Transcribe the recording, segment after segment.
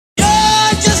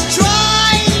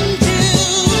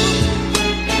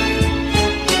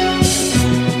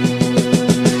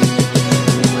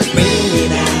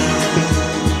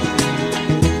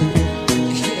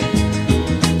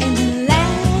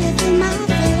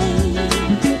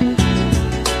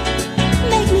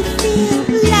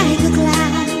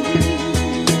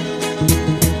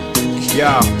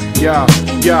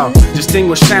Yo,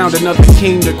 distinguished sound, another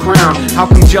king to crown. How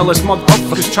come jealous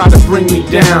motherfuckers try to bring me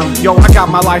down? Yo, I got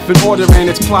my life in order and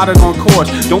it's plotted on course.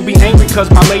 Don't be angry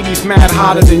cause my lady's mad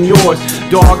hotter than yours.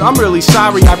 Dog, I'm really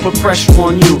sorry I put pressure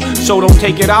on you, so don't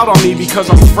take it out on me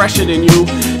because I'm fresher than you.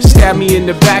 Stabbed me in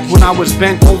the back when I was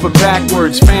bent over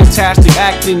backwards. Fantastic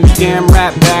acting, you damn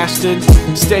rap bastard.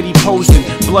 Steady posing,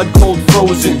 blood cold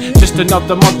frozen. Just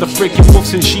another month of freaking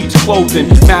wolves in sheets clothing.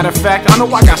 Matter of fact, I know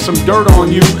I got some dirt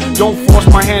on you. Don't force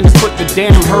my hand to put the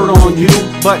damn hurt on you.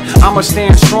 But I'ma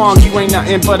stand strong, you ain't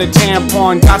nothing but a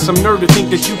tampon. Got some nerve to think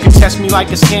that you can test me like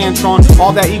a Scantron.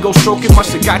 All that ego stroking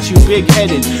must have got you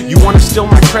big-headed. You wanna steal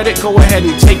my credit? Go ahead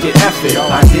and take it, F it.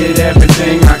 I did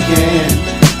everything I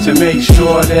can to make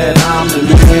sure that I'm the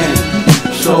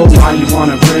man. So why you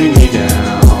wanna bring me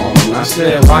down? I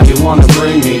said, why you wanna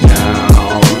bring me down?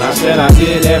 I said I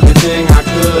did everything I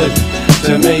could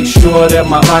to make sure that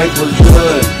my life was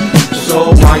good.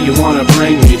 So why you wanna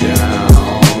bring me down?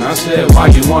 I said, why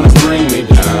you wanna bring me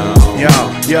down?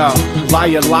 Yo, liar,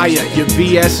 your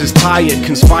BS is tired.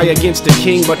 Conspire against the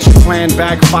king, but your plan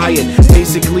backfired.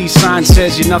 Basically, sign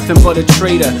says you're nothing but a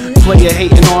traitor. Player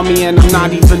hating on me and I'm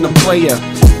not even a player.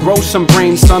 Grow some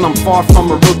brain, son, I'm far from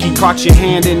a rookie. Caught your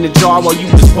hand in the jar while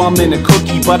you was bumming a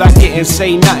cookie. But I didn't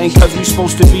say nothing cause we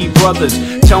supposed to be brothers.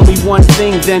 Tell me one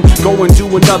thing, then go and do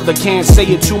another. Can't say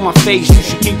it to my face, you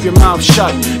should keep your mouth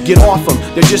shut. Get off them,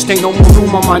 there just ain't no more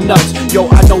room on my nuts. Yo,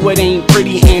 I know it ain't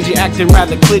pretty and you're acting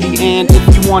rather clitty. And if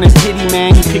you wanted pity,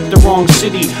 man, you picked the wrong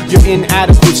city. Your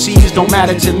inadequacies don't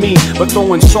matter to me, but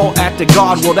throwing salt at the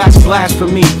God, well that's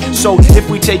blasphemy. So if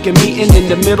we take a meeting in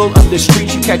the middle of the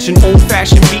street, you catch an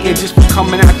old-fashioned beating just for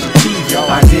coming out your teeth. Yo,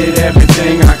 I did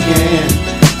everything I can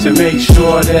to make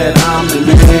sure that I'm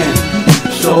the man.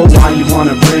 So why you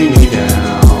wanna bring me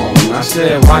down? I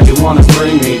said, why you wanna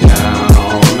bring me down?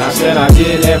 I said I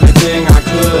did everything I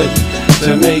could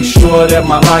to make sure that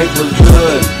my life was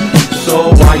good.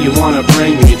 So why you wanna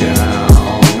bring me down?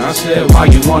 I said, why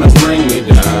you wanna bring me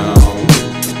down?